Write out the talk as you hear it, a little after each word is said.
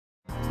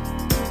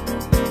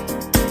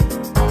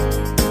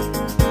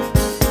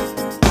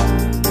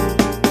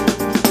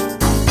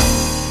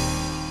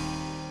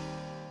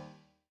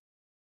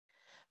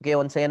Okay,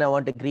 once again, I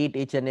want to greet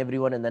each and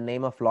everyone in the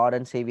name of Lord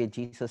and Savior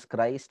Jesus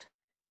Christ.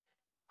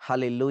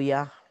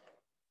 Hallelujah.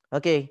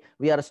 Okay,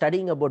 we are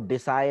studying about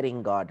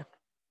desiring God.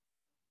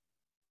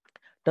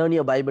 Turn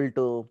your Bible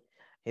to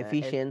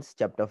Ephesians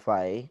chapter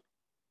 5,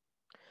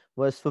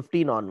 verse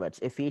 15 onwards.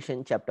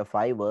 Ephesians chapter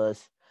 5,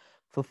 verse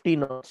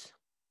 15 onwards.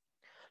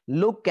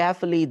 Look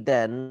carefully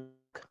then,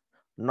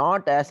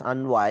 not as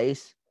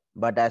unwise,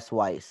 but as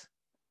wise,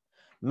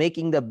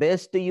 making the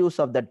best use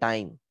of the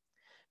time,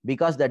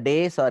 because the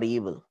days are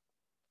evil.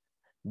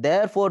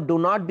 Therefore, do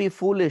not be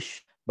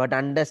foolish, but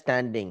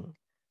understanding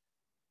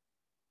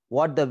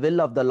what the will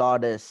of the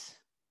Lord is.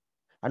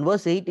 And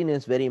verse 18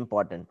 is very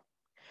important.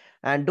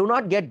 And do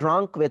not get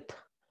drunk with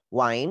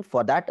wine,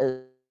 for that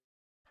is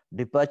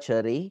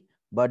debauchery,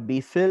 but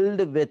be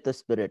filled with the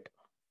Spirit.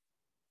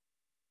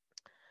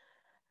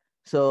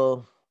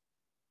 So,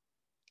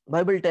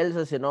 Bible tells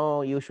us,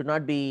 you should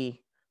not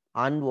be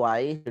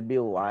unwise, you should be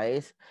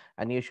wise,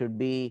 and you should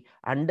be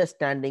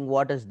understanding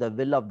what is the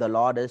will of the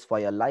Lord is for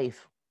your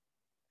life.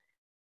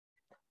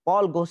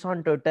 Paul goes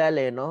on to tell,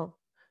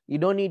 you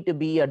don't need to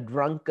be a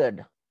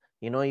drunkard.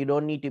 You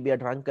don't need to be a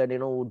drunkard,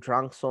 who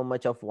drank so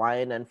much of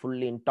wine and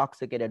fully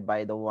intoxicated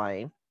by the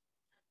wine.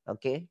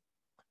 Okay.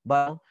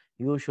 But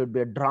you should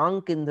be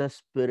drunk in the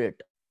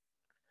Spirit.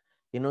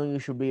 You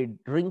should be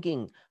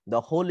drinking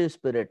the Holy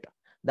Spirit.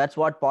 That's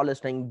what Paul is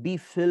saying. Be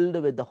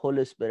filled with the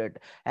Holy Spirit.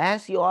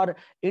 As you are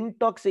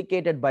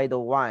intoxicated by the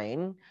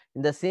wine,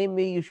 in the same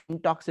way you should be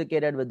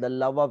intoxicated with the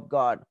love of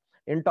God,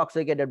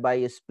 intoxicated by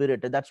His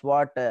Spirit. That's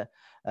what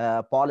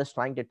Paul is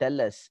trying to tell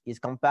us. He's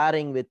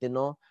comparing with,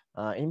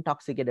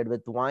 intoxicated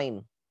with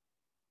wine.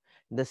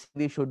 In the same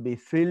way, we should be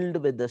filled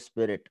with the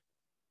Spirit.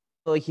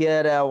 So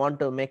here I want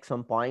to make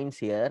some points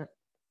here.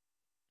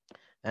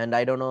 And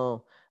I don't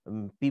know,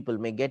 people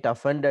may get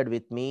offended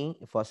with me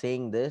for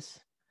saying this.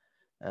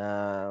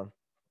 Uh,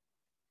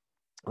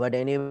 but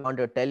anyway, I want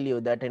to tell you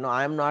that,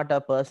 I'm not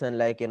a person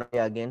like,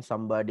 against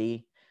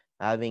somebody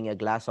having a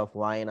glass of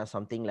wine or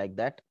something like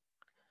that.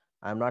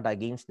 I'm not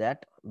against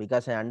that,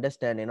 because I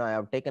understand, I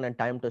have taken a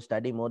time to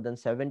study more than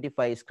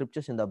 75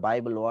 scriptures in the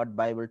Bible, what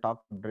Bible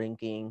talk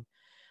drinking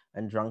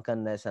and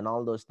drunkenness and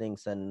all those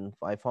things. And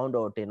I found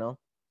out,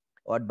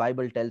 what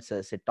Bible tells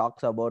us. It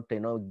talks about,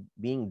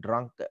 being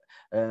drunk.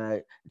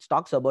 It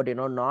talks about,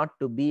 not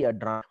to be a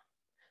drunk.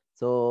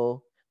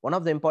 So one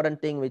of the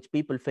important thing which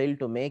people fail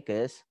to make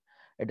is,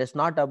 it is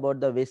not about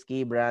the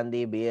whiskey,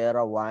 brandy, beer,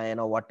 or wine,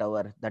 or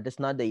whatever. That is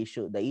not the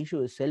issue. The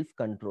issue is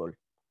self-control.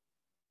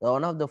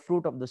 One of the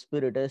fruit of the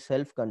Spirit is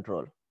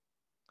self-control.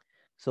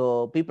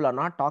 So people are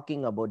not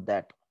talking about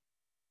that.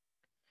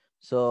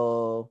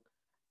 So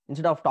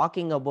instead of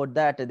talking about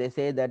that, they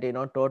say that,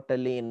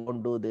 totally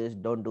don't do this,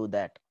 don't do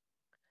that.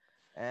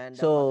 And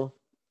so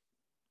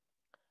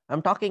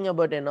I'm talking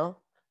about,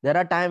 there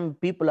are times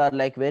people are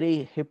like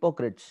very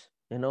hypocrites.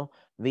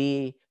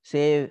 We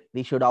say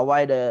we should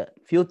avoid a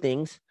few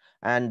things,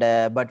 and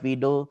but we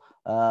do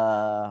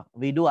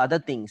other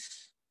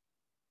things.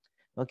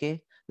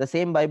 Okay, the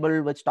same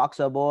Bible which talks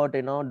about,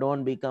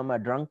 don't become a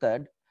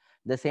drunkard.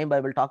 The same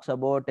Bible talks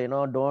about,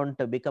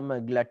 don't become a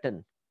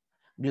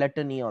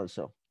gluttony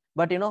also.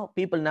 But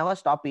people never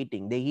stop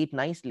eating. They eat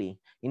nicely.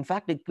 In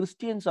fact, the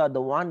Christians are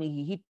the one who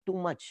eat too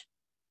much.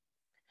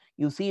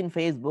 You see in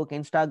Facebook,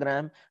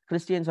 Instagram,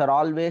 Christians are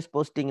always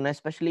posting, and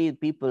especially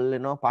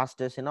people,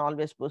 pastors,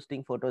 always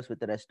posting photos with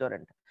the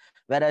restaurant.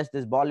 Whereas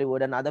this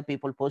Bollywood and other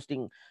people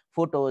posting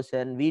photos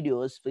and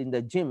videos in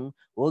the gym,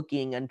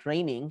 working and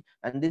training,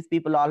 and these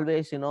people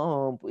always,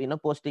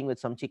 posting with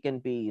some chicken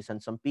piece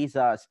and some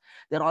pizzas.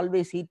 They're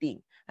always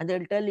eating, and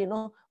they'll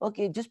tell,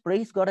 okay, just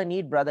praise God and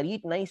eat, brother,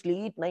 eat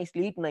nicely, eat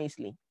nicely, eat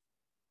nicely.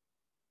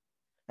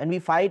 And we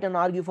fight and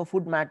argue for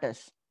food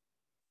matters.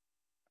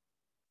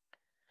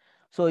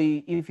 So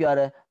if you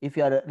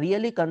are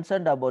really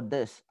concerned about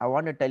this, I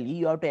want to tell you,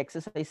 you have to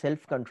exercise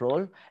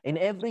self-control in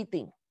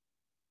everything.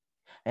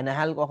 In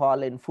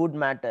alcohol, in food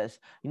matters.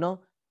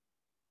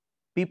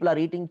 People are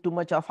eating too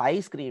much of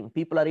ice cream.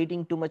 People are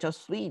eating too much of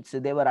sweets.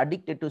 They were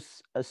addicted to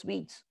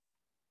sweets.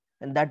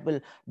 And that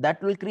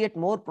will create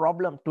more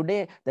problem.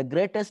 Today, the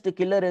greatest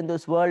killer in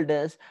this world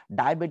is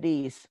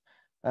diabetes,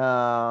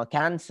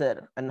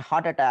 cancer, and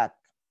heart attack.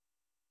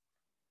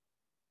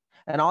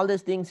 And all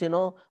these things,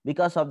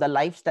 because of the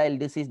lifestyle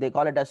disease, they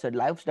call it as a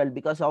lifestyle,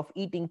 because of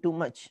eating too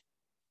much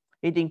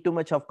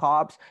of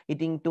carbs,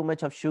 eating too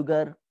much of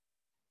sugar.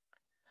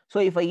 So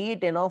if I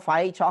eat,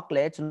 5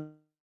 chocolates,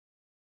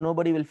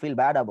 nobody will feel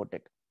bad about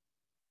it.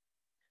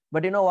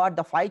 But you know what?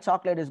 The 5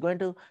 chocolate is going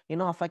to,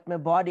 affect my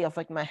body,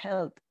 affect my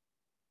health.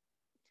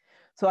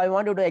 So I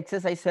want you to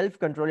exercise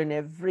self-control in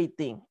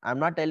everything. I'm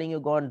not telling you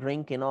go and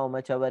drink,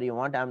 much ever you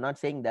want. I'm not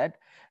saying that.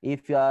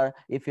 If you are,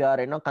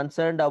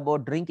 concerned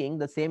about drinking,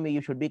 the same way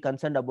you should be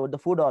concerned about the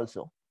food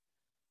also.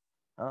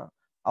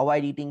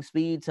 Avoid eating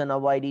sweets and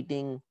avoid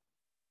eating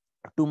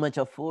too much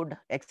of food.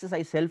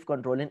 Exercise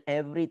self-control in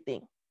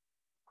everything.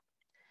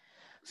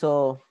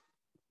 So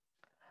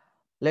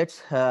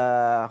let's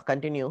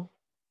continue.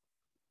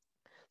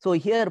 So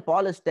here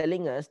Paul is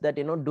telling us that,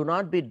 do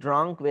not be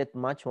drunk with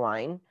much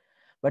wine,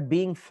 but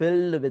being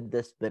filled with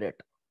the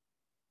Spirit.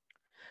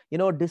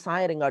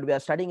 Desiring God. We are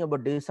studying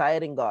about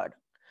desiring God.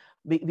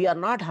 We are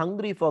not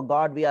hungry for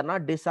God. We are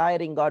not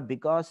desiring God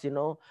because,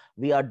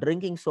 we are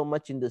drinking so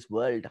much in this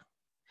world.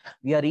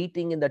 We are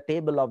eating in the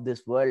table of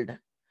this world.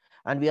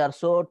 And we are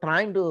so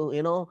trying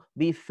to,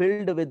 be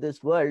filled with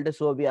this world.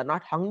 So we are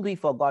not hungry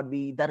for God.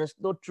 There is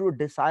no true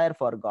desire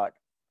for God.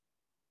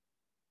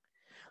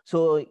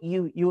 So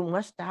you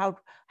must have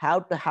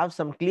to have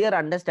some clear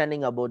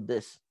understanding about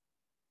this.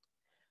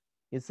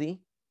 You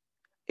see,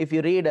 if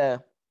you read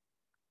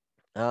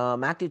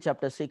Matthew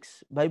chapter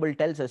 6, Bible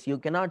tells us you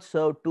cannot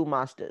serve two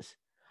masters.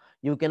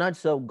 You cannot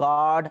serve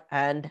God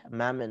and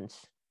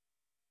mammons.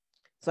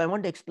 So I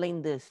want to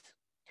explain this.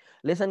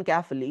 Listen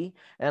carefully,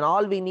 and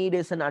all we need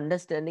is an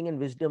understanding and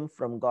wisdom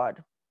from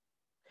God.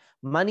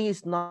 Money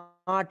is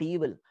not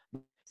evil.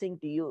 Blessing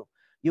to you.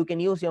 You can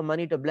use your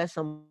money to bless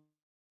some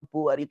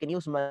poor. You can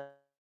use money to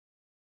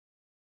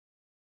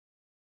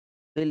pay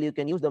somebody's bill. You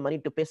can use the money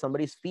to pay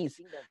somebody's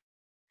fees.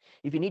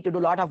 If you need to do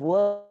a lot of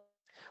work, you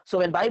can use it. So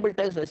when Bible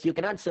tells us you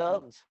cannot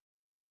serve,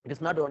 it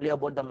is not only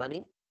about the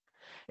money,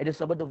 it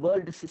is about the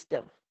world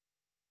system.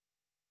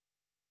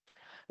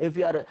 If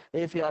you are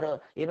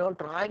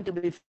trying to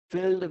be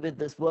filled with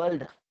this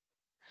world,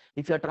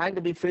 if you're trying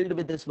to be filled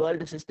with this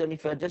world system,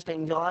 if you're just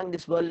enjoying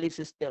this worldly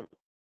system,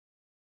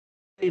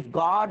 if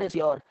God is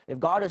your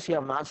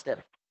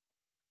master,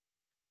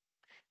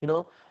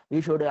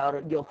 you should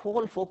your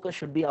whole focus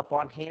should be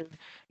upon him.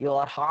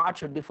 Your heart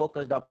should be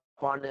focused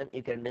upon him.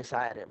 You can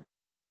desire him.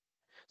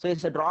 So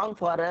is it wrong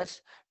for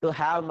us to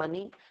have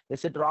money?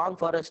 Is it wrong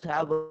for us to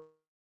have worldly things?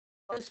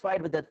 If you're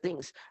satisfied with the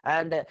things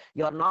and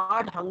you're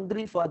not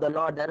hungry for the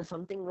Lord, there is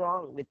something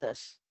wrong with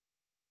us.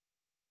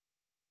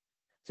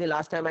 See,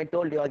 last time I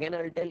told you, again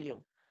I will tell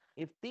you.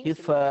 If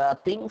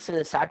things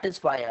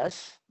satisfy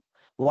us,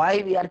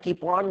 why we are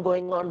keep on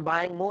going on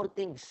buying more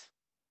things?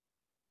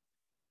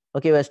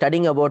 Okay, we're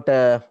studying about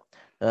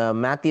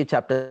Matthew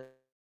chapter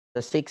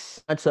 6.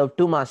 You cannot serve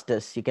two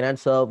masters. You cannot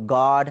serve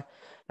God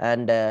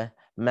and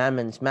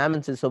mammons.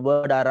 Mammons is a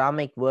word,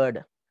 Aramic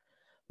word,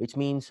 which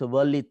means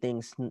worldly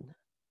things.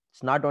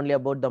 It's not only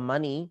about the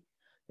money.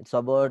 It's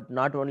about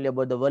not only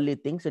about the worldly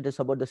things. It is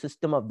about the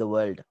system of the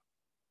world.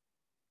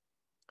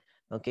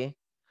 Okay.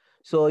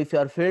 So if you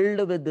are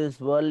filled with these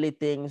worldly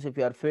things, if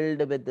you are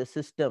filled with the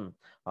system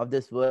of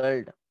this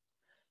world,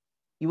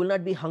 you will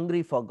not be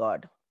hungry for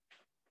God.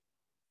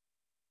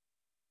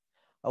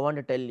 I want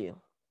to tell you,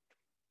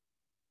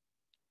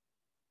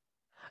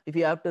 if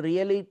you have to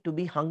really to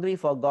be hungry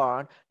for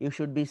God, you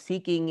should be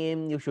seeking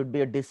him, you should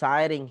be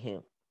desiring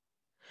him.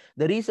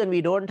 The reason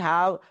we don't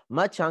have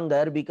much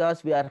hunger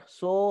because we are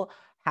so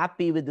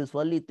happy with these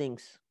worldly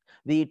things.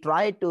 We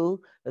try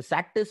to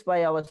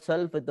satisfy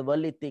ourselves with the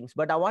worldly things.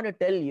 But I want to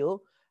tell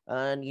you,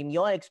 and in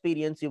your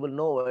experience, you will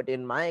know it.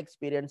 In my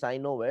experience, I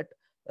know it.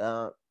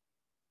 Uh,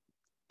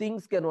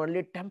 Things can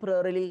only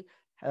temporarily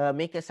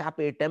make us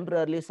happy,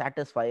 temporarily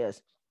satisfy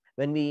us.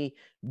 When we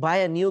buy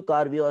a new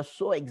car, we are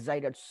so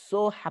excited,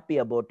 so happy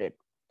about it.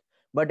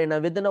 But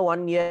within a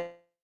 1 year,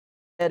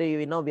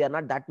 we are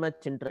not that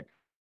much interested.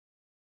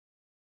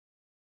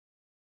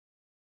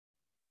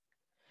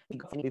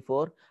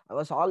 Before, I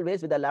was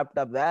always with a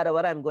laptop.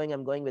 Wherever I'm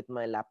going with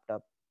my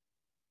laptop.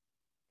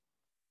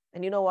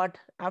 And you know what?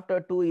 After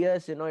 2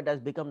 years, it has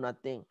become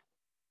nothing.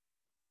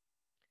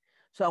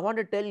 So I want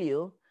to tell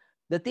you,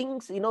 the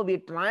things, we're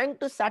trying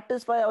to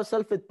satisfy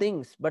ourselves with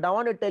things, but I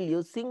want to tell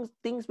you,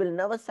 things will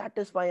never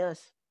satisfy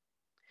us.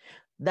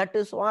 That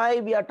is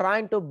why we are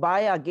trying to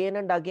buy again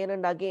and again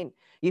and again.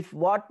 If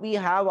what we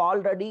have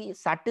already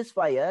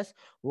satisfy us,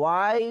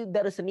 why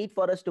there is a need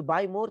for us to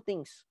buy more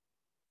things?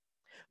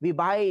 We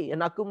buy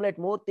and accumulate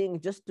more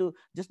things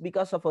just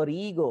because of our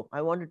ego.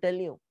 I want to tell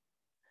you,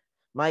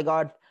 my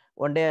God,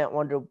 one day I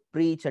want to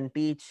preach and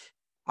teach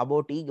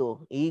about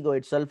ego. Ego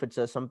itself, it's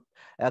a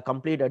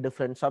complete a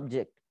different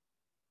subject.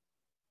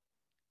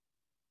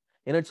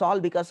 It's all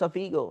because of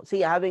ego.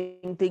 See,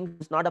 having things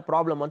is not a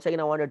problem. Once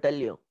again, I want to tell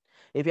you,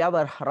 if you have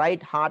a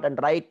right heart and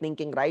right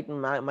thinking, right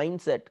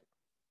mindset,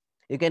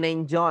 you can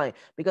enjoy,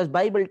 because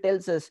Bible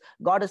tells us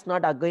God is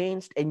not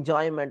against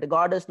enjoyment.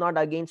 God is not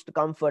against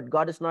comfort.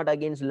 God is not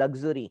against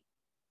luxury.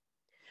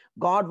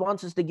 God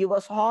wants us to give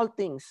us all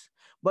things.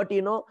 But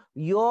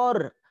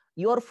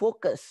your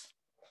focus,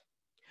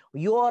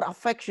 your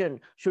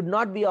affection should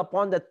not be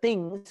upon the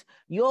things.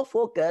 Your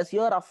focus,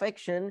 your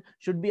affection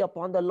should be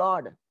upon the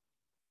Lord.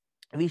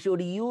 We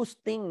should use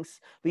things.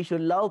 We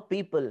should love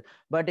people.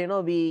 But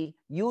we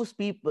use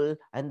people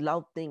and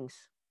love things.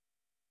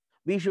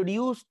 We should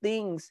use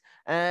things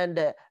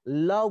and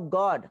love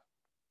God.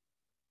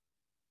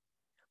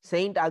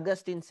 Saint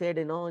Augustine said,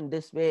 in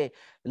this way,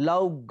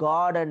 love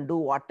God and do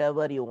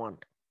whatever you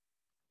want.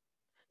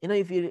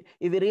 If you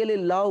really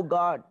love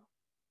God,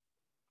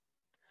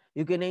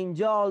 you can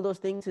enjoy all those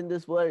things in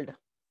this world.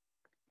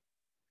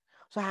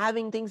 So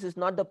having things is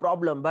not the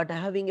problem, but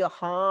having your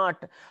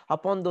heart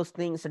upon those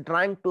things and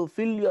trying to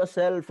fill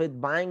yourself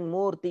with buying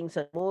more things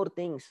and more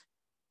things.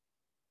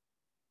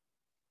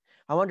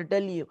 I want to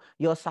tell you,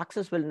 your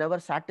success will never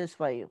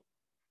satisfy you.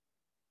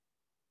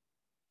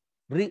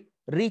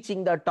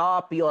 reaching the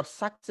top, your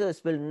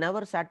success will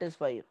never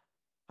satisfy you.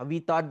 We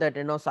thought that,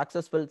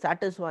 success will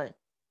satisfy.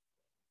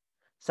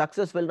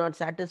 Success will not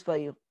satisfy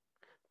you.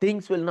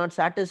 Things will not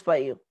satisfy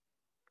you.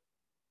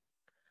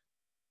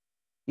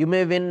 You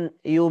may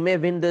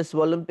win this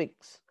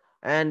Olympics,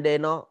 and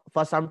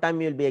for some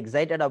time you'll be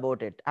excited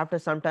about it. After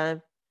some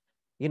time,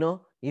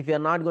 if you're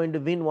not going to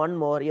win one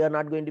more, you're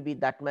not going to be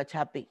that much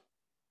happy.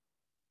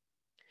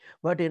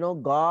 But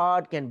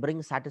God can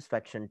bring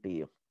satisfaction to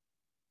you.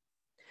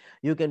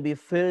 You can be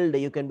filled,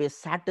 you can be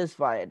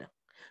satisfied.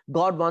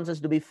 God wants us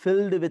to be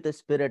filled with the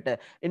Spirit,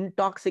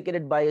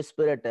 intoxicated by His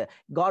Spirit.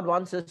 God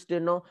wants us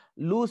to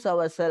lose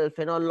ourselves,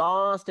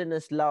 lost in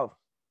His love.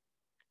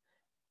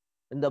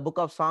 In the book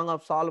of Song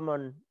of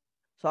Solomon,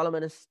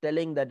 Solomon is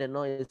telling that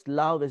His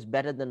love is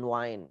better than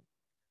wine.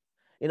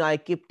 I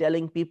keep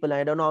telling people,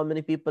 I don't know how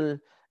many people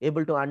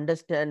able to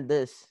understand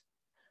this,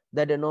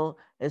 that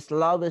His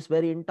love is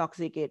very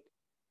intoxicating.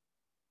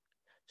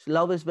 His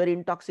love is very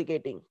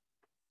intoxicating.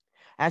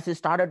 As you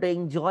started to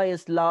enjoy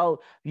His love,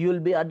 you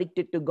will be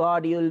addicted to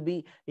God. You will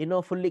be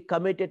fully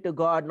committed to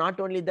God. Not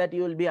only that,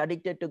 you will be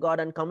addicted to God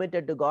and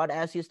committed to God.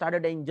 As you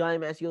started to enjoy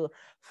Him, as you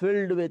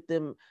filled with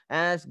Him,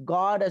 as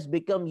God has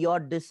become your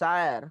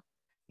desire,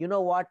 you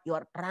know what? You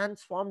are a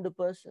transformed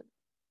person.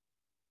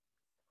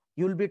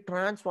 You will be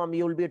transformed.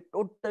 You will be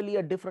totally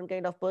a different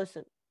kind of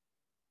person.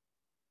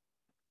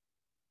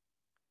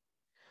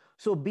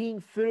 So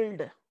being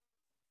filled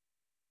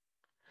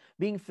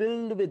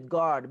with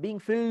God, being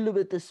filled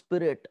with the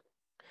Spirit.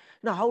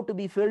 Now, how to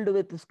be filled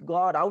with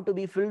God, how to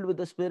be filled with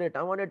the Spirit?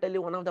 I want to tell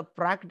you one of the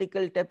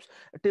practical tips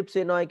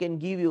I can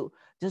give you.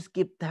 Just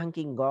keep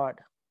thanking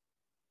God.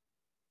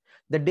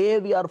 The day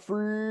we are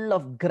full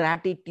of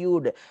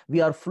gratitude,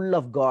 we are full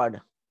of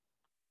God.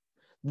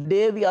 The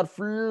day we are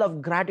full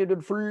of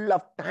gratitude, full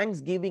of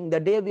thanksgiving, the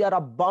day we are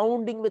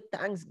abounding with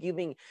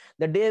thanksgiving,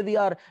 the day we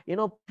are,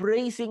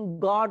 praising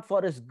God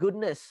for His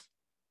goodness,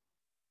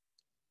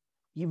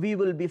 we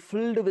will be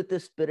filled with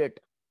His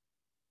Spirit.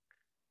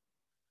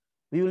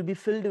 We will be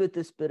filled with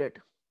His Spirit.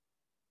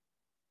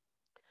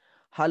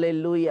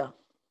 Hallelujah.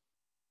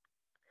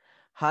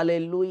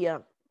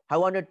 Hallelujah. I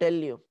want to tell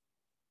you,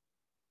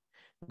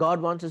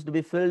 God wants us to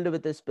be filled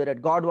with His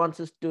Spirit. God wants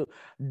us to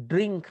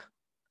drink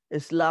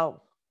His love.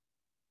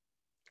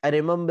 I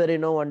remember,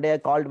 one day I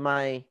called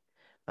my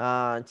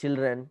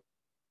children,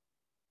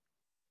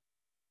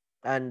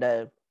 and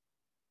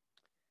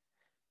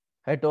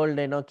I told,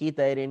 Keith,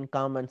 Irene,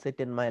 come and sit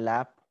in my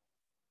lap.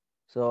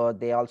 So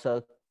they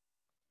also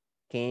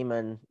came,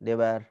 and they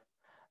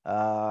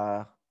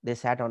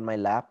sat on my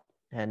lap,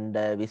 and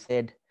we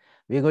said,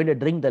 we're going to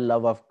drink the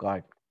love of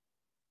God.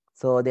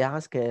 So they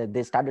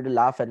started to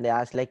laugh, and they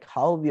asked, like,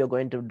 how we are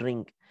going to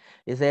drink?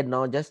 He said,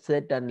 no, just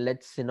sit and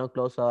let's,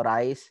 close our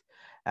eyes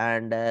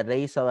and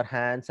raise our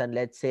hands, and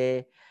let's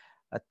say,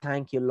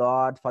 thank you,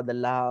 Lord, for the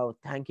love.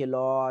 Thank you,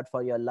 Lord,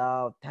 for your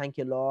love. Thank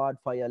you, Lord,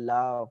 for your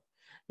love.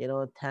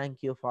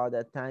 Thank you,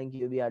 Father. Thank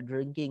you. We are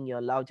drinking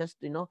your love. Just,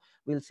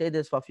 we'll say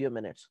this for a few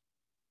minutes.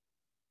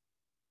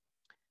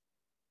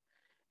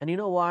 And you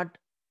know what?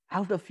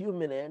 After a few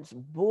minutes,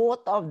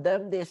 both of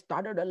them, they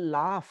started to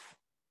laugh.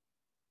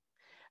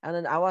 And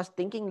then I was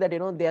thinking that,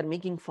 they are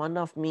making fun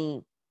of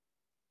me.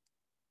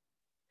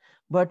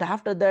 But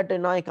after that,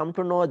 I come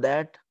to know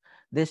that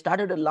they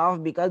started to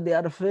laugh because they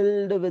are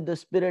filled with the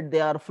Spirit. They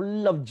are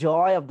full of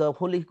joy of the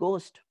Holy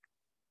Ghost.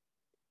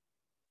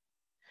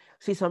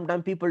 See,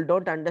 sometimes people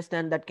don't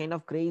understand that kind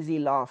of crazy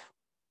laugh.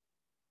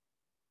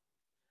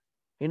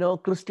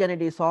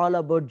 Christianity is all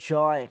about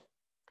joy.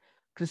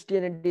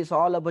 Christianity is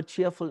all about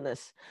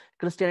cheerfulness.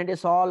 Christianity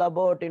is all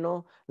about,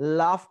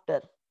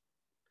 laughter.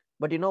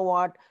 But you know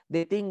what?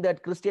 They think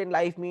that Christian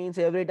life means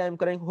every time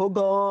crying, oh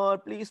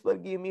God, please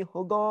forgive me.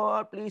 Oh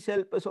God, please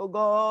help us. Oh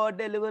God,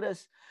 deliver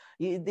us.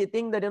 They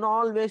think that in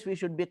all ways we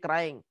should be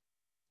crying.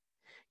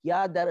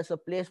 Yeah, there is a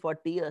place for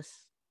tears.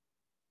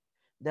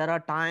 There are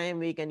times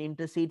we can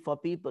intercede for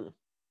people.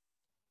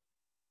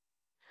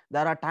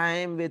 There are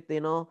times with,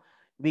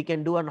 we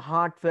can do a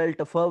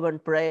heartfelt,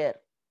 fervent prayer,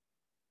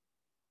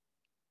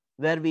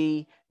 where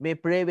we may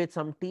pray with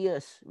some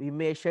tears. We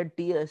may shed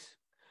tears.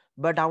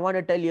 But I want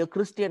to tell you,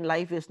 Christian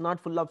life is not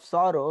full of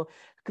sorrow.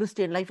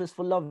 Christian life is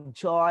full of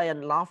joy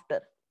and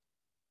laughter.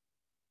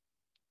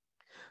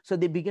 So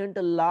they began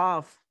to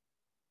laugh.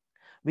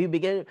 We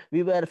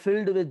were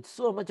filled with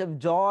so much of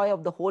joy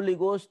of the Holy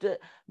Ghost.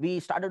 We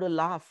started to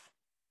laugh.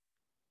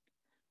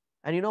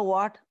 And you know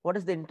what? What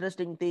is the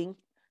interesting thing?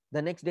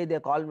 The next day they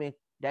called me,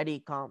 Daddy,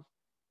 come.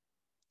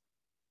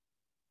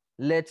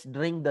 Let's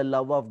drink the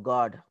love of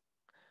God.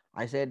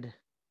 I said,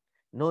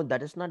 no,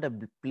 that is not a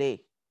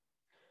play.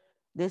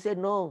 They said,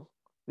 no,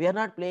 we are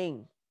not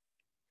playing.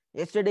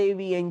 Yesterday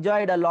we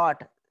enjoyed a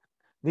lot.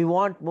 We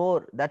want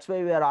more. That's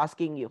why we are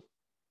asking you.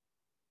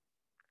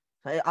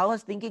 I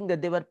was thinking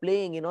that they were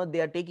playing,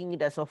 they are taking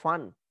it as a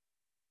fun.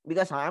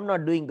 Because I am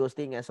not doing those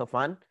things as a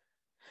fun.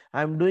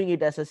 I'm doing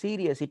it as a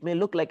serious. It may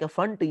look like a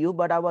fun to you,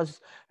 but I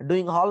was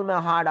doing all my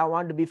heart. I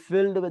want to be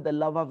filled with the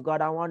love of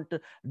God. I want to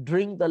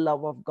drink the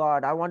love of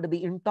God. I want to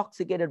be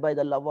intoxicated by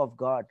the love of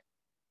God.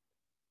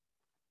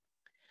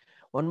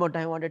 One more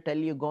time, I want to tell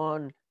you, go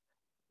on,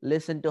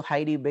 listen to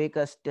Heidi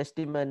Baker's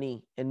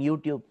testimony in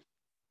YouTube.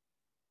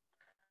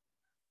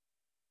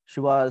 She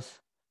was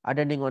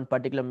attending one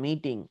particular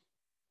meeting,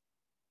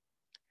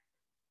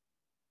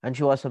 and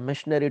she was a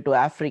missionary to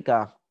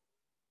Africa,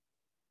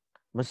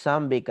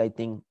 Mozambique, I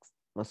think.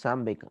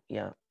 Mozambique,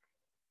 yeah.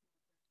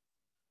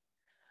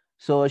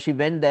 So she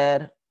went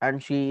there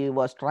and she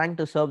was trying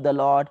to serve the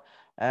Lord,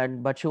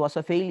 but she was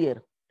a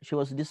failure. She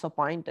was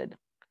disappointed.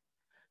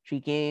 She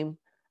came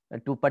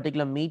to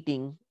particular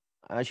meeting.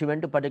 She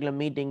went to particular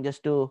meeting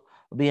just to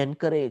be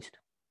encouraged.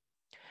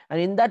 And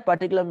in that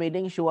particular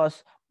meeting, she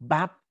was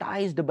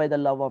baptized by the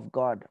love of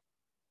God.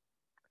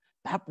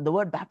 The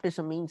word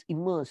baptism means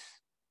immerse.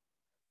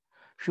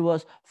 She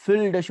was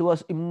filled, she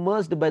was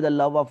immersed by the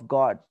love of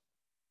God.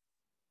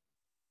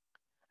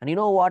 And you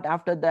know what?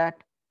 After that,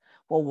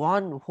 for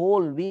one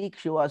whole week,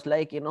 she was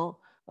like,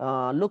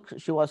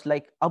 she was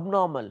like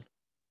abnormal.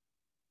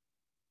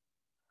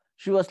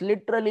 She was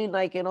literally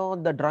like,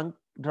 the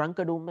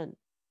drunkard woman.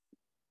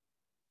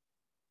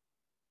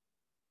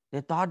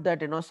 They thought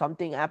that,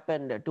 something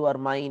happened to her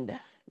mind.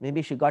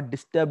 Maybe she got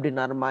disturbed in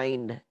her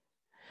mind.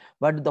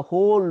 But the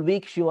whole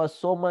week, she was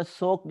so much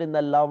soaked in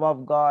the love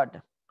of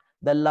God,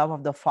 the love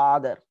of the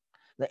Father,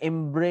 the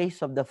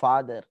embrace of the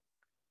Father.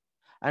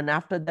 And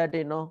after that,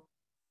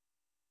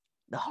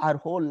 her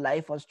whole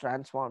life was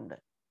transformed.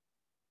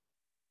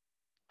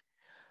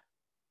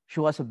 She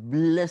was a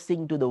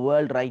blessing to the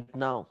world right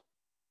now.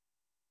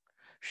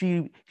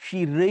 She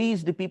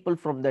raised people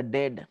from the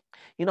dead.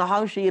 You know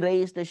how she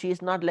raised? She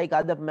is not like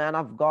other man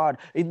of God.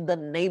 In the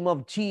name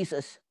of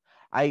Jesus,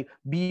 I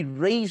be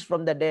raised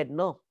from the dead.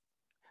 No.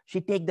 She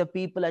take the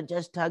people and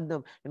just hug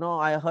them.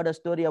 I heard a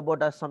story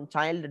about some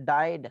child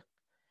died,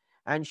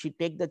 and she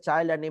take the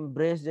child and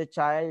embrace the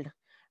child,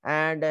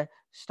 and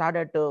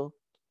started to,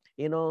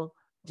 you know,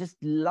 just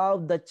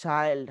love the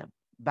child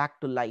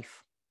back to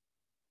life.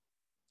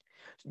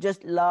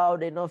 Just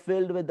loved,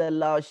 filled with the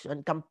love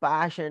and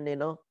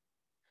compassion.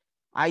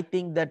 I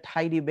think that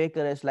Heidi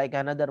Baker is like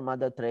another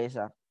Mother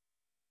Teresa.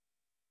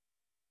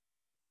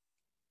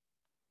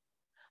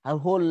 Her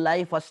whole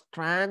life was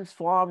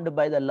transformed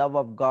by the love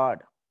of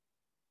God.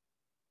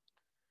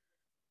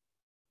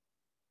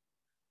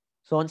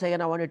 So once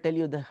again, I want to tell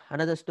you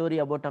another story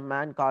about a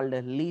man called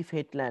Leif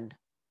Hetland.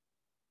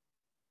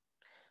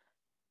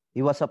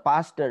 He was a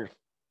pastor,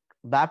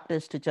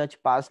 Baptist church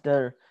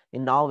pastor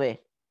in Norway.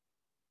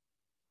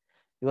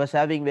 He was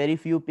having very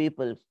few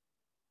people.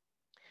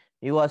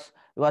 He was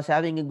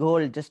having a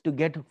goal just to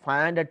get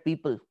 500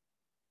 people.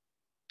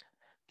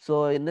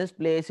 So in this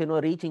place,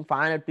 reaching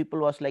 500 people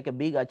was like a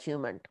big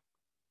achievement.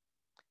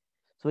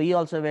 So he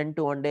also went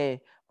to one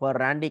day for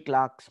Randy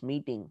Clark's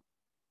meeting.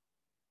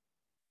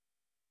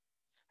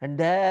 And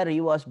there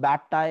he was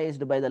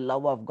baptized by the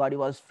love of God. He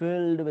was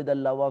filled with the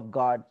love of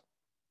God.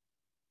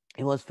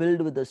 He was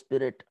filled with the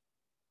Spirit.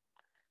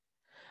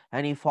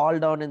 And he fall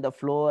down in the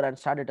floor and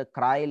started to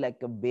cry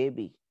like a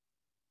baby.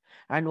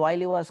 And while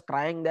he was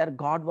crying there,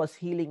 God was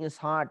healing his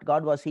heart.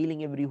 God was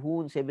healing every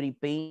wounds, every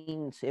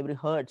pains, every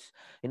hurts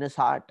in his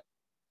heart.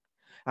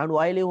 And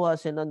while he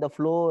was on the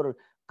floor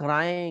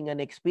crying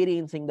and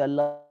experiencing the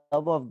love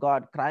of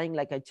God, crying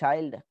like a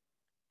child,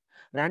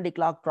 Randy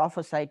Clark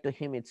prophesied to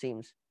him, it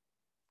seems,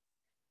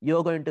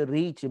 you're going to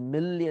reach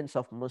millions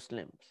of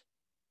Muslims.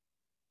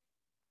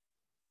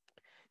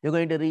 You're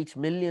going to reach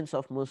millions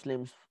of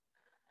Muslims.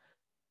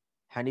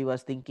 And he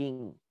was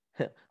thinking,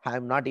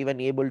 I'm not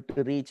even able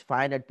to reach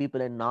 500 people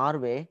in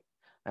Norway,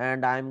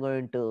 and how I'm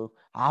going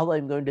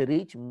to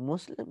reach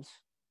Muslims.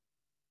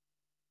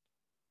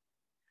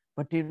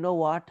 But you know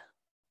what?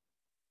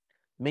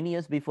 Many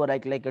years before,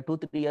 like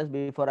 2-3 years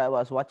before, I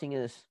was watching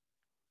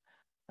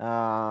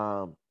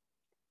uh,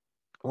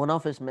 one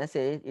of his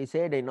message. He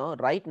said,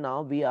 right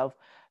now we have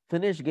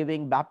finished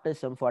giving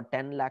baptism for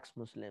 10 lakhs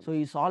Muslims. So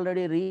he's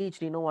already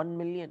reached, 1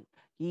 million.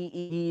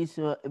 He is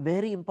a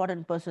very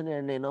important person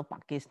in,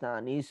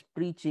 Pakistan. He's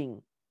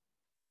preaching.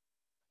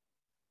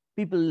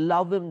 People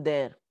love him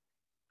there.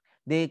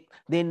 They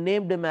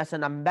named him as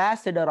an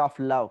ambassador of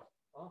love.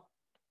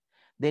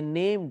 They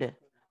named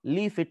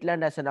Leif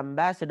Hetland as an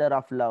ambassador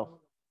of love.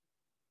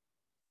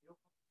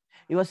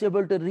 He was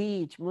able to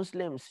reach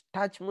Muslims,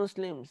 touch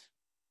Muslims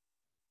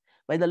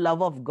by the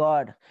love of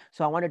God.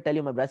 So I want to tell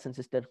you, my brothers and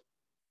sisters,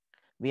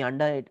 we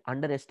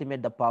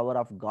underestimate the power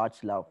of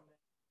God's love.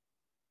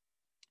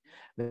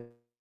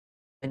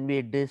 When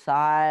we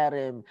desire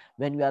Him,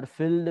 when we are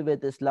filled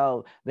with His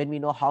love, when we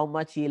know how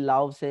much He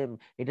loves Him,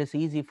 it is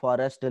easy for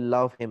us to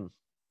love Him.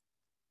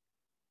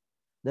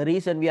 The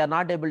reason we are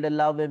not able to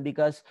love Him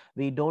because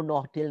we don't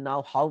know till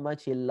now how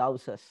much He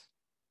loves us.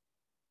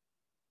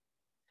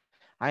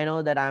 I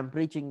know that I'm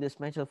preaching this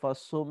message for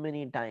so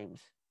many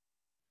times.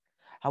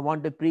 I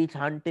want to preach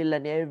until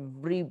and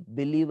every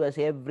believers,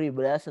 every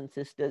brothers and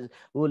sisters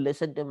who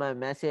listen to my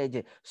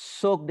message,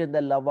 soaked in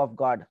the love of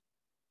God,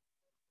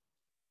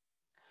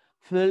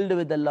 filled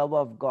with the love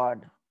of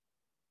God,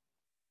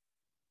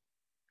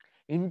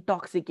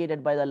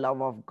 intoxicated by the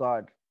love of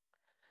God.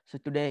 So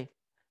today,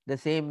 The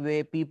same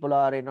way people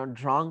are,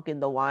 drunk in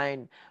the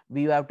wine,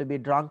 we have to be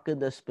drunk in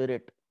the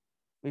spirit.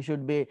 We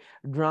should be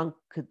drunk,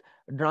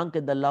 drunk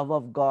in the love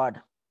of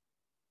God.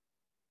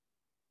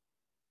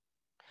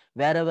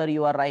 Wherever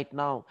you are right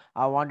now,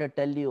 I want to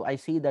tell you, I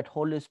see that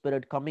Holy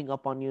Spirit coming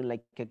upon you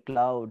like a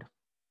cloud.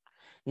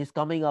 He's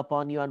coming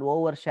upon you and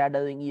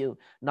overshadowing you.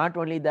 Not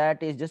only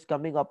that, he's just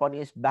coming upon you,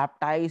 he's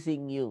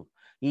baptizing you.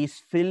 He's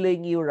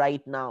filling you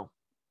right now.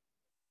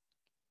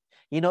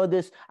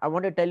 This, I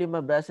want to tell you,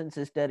 my brothers and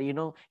sister, you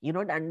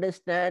don't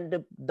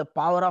understand the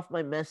power of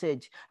my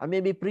message. I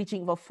may be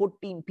preaching for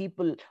 14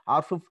 people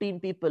or 15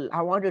 people.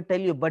 I want to tell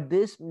you, but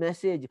this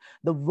message,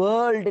 the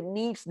world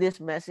needs this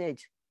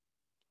message.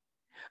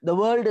 The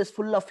world is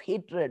full of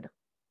hatred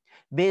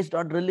based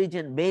on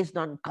religion, based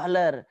on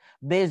color,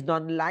 based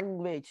on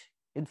language.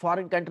 In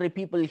foreign country,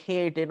 people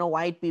hate,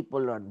 white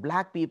people and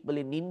black people.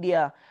 In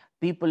India,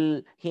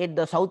 people hate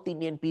the South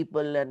Indian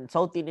people, and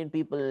South Indian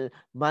people,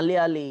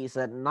 Malayalis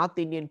and North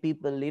Indian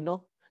people.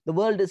 The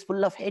world is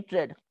full of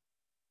hatred.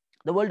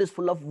 The world is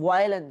full of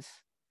violence,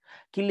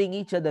 killing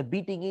each other,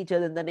 beating each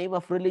other in the name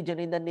of religion,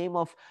 in the name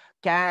of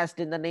caste,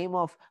 in the name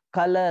of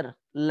color,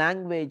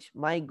 language.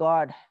 My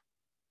God.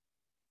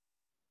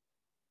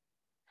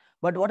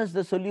 But what is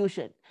the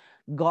solution?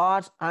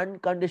 God's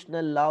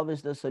unconditional love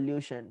is the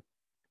solution.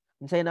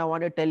 And saying, I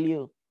want to tell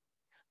you,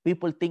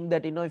 people think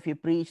that, if you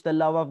preach the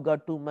love of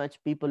God too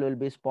much, people will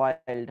be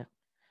spoiled.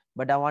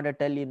 But I want to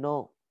tell you,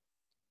 no.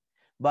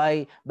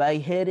 By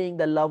hearing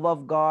the love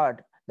of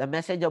God, the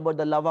message about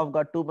the love of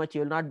God too much,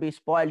 you will not be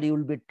spoiled, you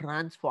will be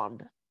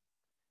transformed.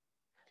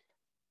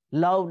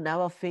 Love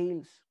never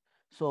fails.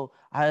 So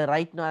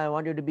right now, I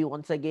want you to be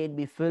once again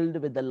be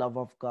filled with the love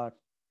of God.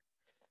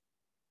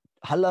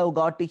 Allow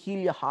God to heal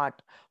your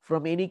heart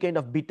from any kind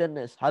of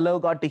bitterness. Allow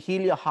God to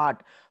heal your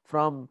heart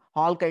from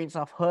all kinds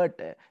of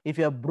hurt. If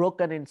you are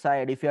broken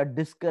inside, if you are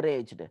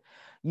discouraged,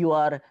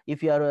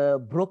 if you are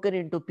broken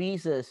into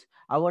pieces,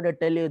 I want to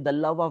tell you, the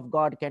love of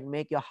God can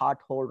make your heart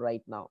whole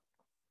right now.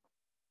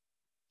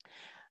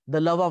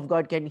 The love of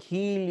God can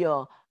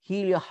heal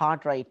your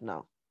heart right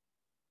now.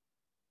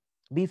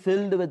 Be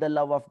filled with the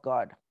love of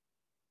God.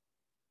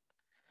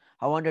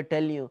 I want to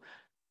tell you,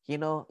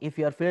 if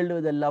you are filled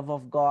with the love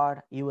of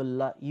God, you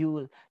will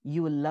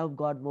love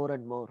God more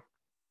and more.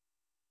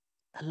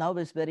 The love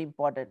is very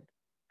important.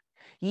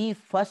 He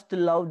first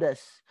loved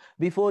us.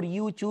 Before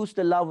you choose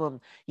to love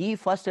him, he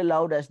first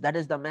loved us. That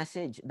is the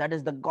message. That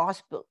is the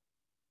gospel.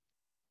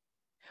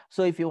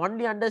 So if you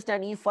only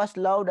understand he first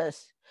loved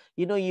us,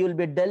 you will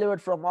be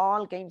delivered from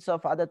all kinds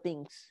of other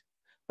things.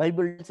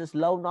 Bible tells us,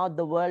 love not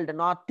the world,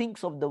 nor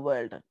things of the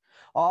world.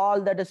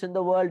 All that is in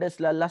the world is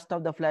the lust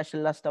of the flesh,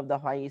 lust of the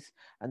eyes,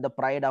 and the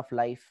pride of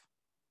life.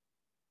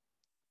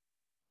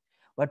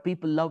 But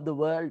people love the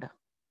world.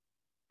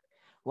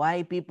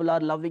 Why people are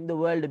loving the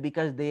world?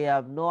 Because they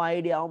have no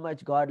idea how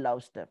much God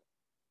loves them.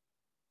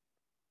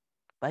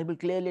 Bible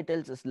clearly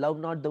tells us, love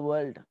not the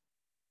world,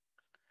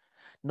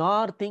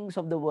 nor things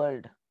of the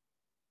world.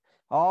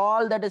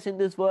 All that is in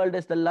this world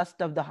is the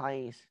lust of the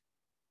eyes,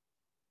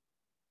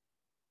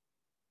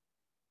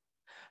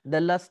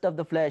 the lust of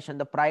the flesh, and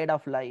the pride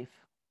of life.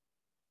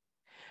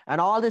 And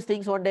all these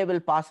things one day will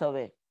pass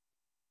away.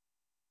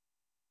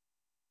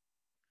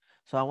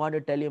 So I want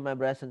to tell you, my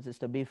brothers and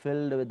sisters, be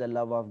filled with the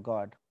love of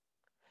God.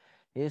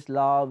 His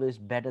love is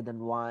better than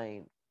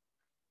wine.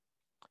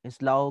 His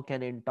love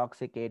can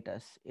intoxicate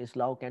us. His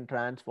love can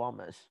transform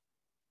us.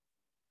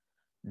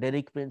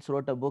 Derek Prince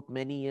wrote a book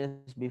many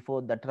years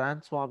before, The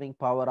Transforming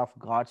Power of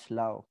God's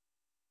Love.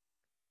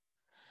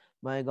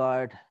 My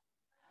God,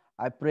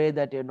 I pray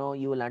that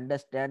you will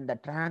understand the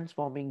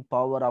transforming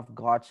power of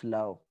God's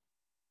love.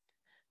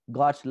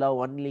 God's love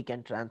only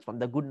can transform.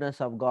 The goodness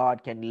of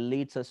God can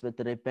lead us with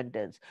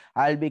repentance.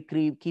 I'll be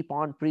keep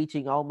on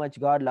preaching how much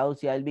God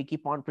loves you. I'll be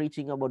keep on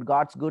preaching about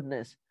God's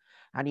goodness.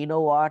 And you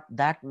know what?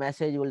 That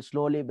message will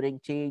slowly bring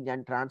change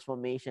and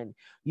transformation.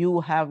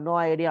 You have no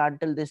idea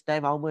until this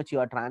time how much you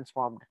are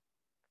transformed.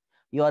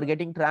 You are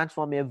getting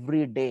transformed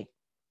every day.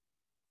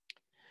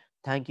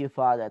 Thank you,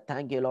 Father.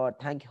 Thank you, Lord.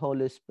 Thank you,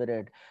 Holy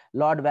Spirit.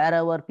 Lord,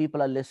 wherever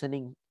people are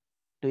listening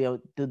to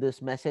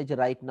this message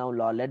right now,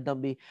 Lord, let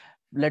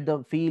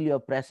them feel your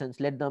presence.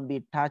 Let them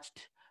be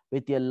touched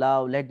with your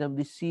love. Let them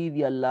receive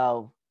your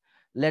love.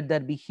 Let there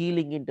be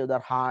healing into their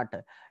heart.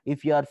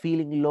 If you are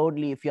feeling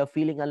lonely, if you are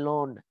feeling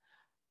alone,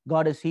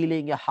 God is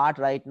healing your heart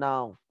right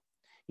now.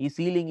 He's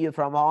healing you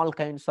from all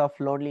kinds of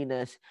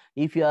loneliness.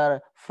 If you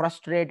are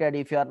frustrated,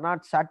 if you are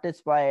not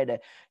satisfied,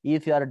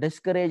 if you are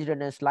discouraged in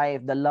his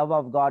life, the love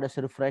of God is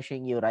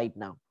refreshing you right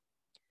now.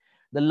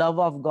 The love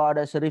of God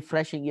is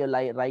refreshing your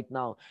life right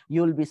now.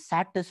 You will be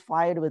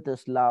satisfied with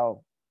his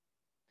love.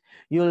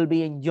 You will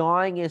be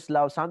enjoying his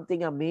love.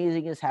 Something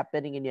amazing is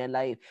happening in your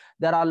life.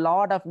 There are a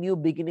lot of new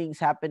beginnings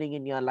happening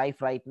in your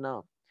life right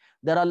now.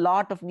 There are a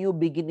lot of new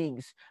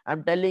beginnings.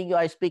 I'm telling you,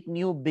 I speak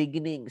new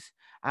beginnings.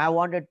 I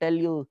want to tell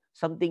you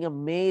something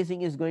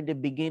amazing is going to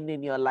begin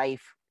in your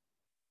life.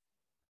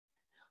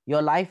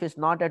 Your life is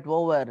not at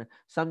over.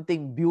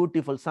 Something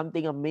beautiful,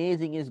 something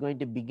amazing is going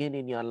to begin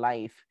in your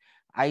life.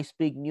 I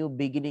speak new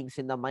beginnings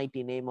in the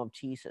mighty name of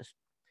Jesus.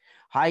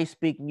 I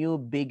speak new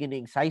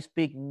beginnings. I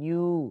speak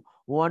new,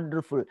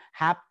 wonderful,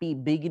 happy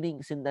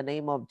beginnings in the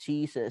name of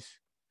Jesus.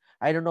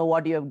 I don't know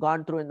what you have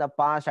gone through in the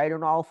past. I don't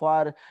know how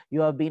far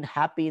you have been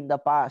happy in the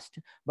past.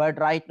 But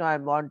right now, I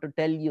want to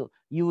tell you,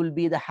 you will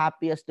be the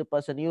happiest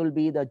person. You will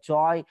be the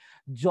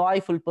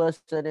joyful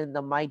person in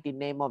the mighty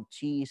name of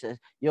Jesus.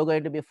 You're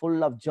going to be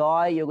full of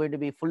joy. You're going to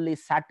be fully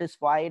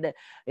satisfied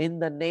in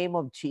the name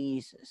of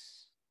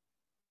Jesus.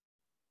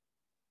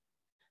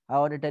 I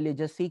want to tell you,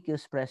 just seek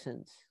His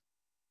presence.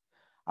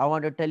 I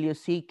want to tell you,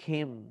 seek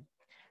Him.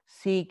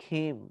 Seek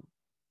Him.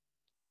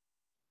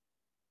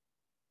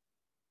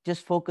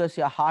 Just focus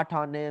your heart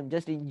on Him.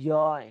 Just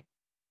enjoy.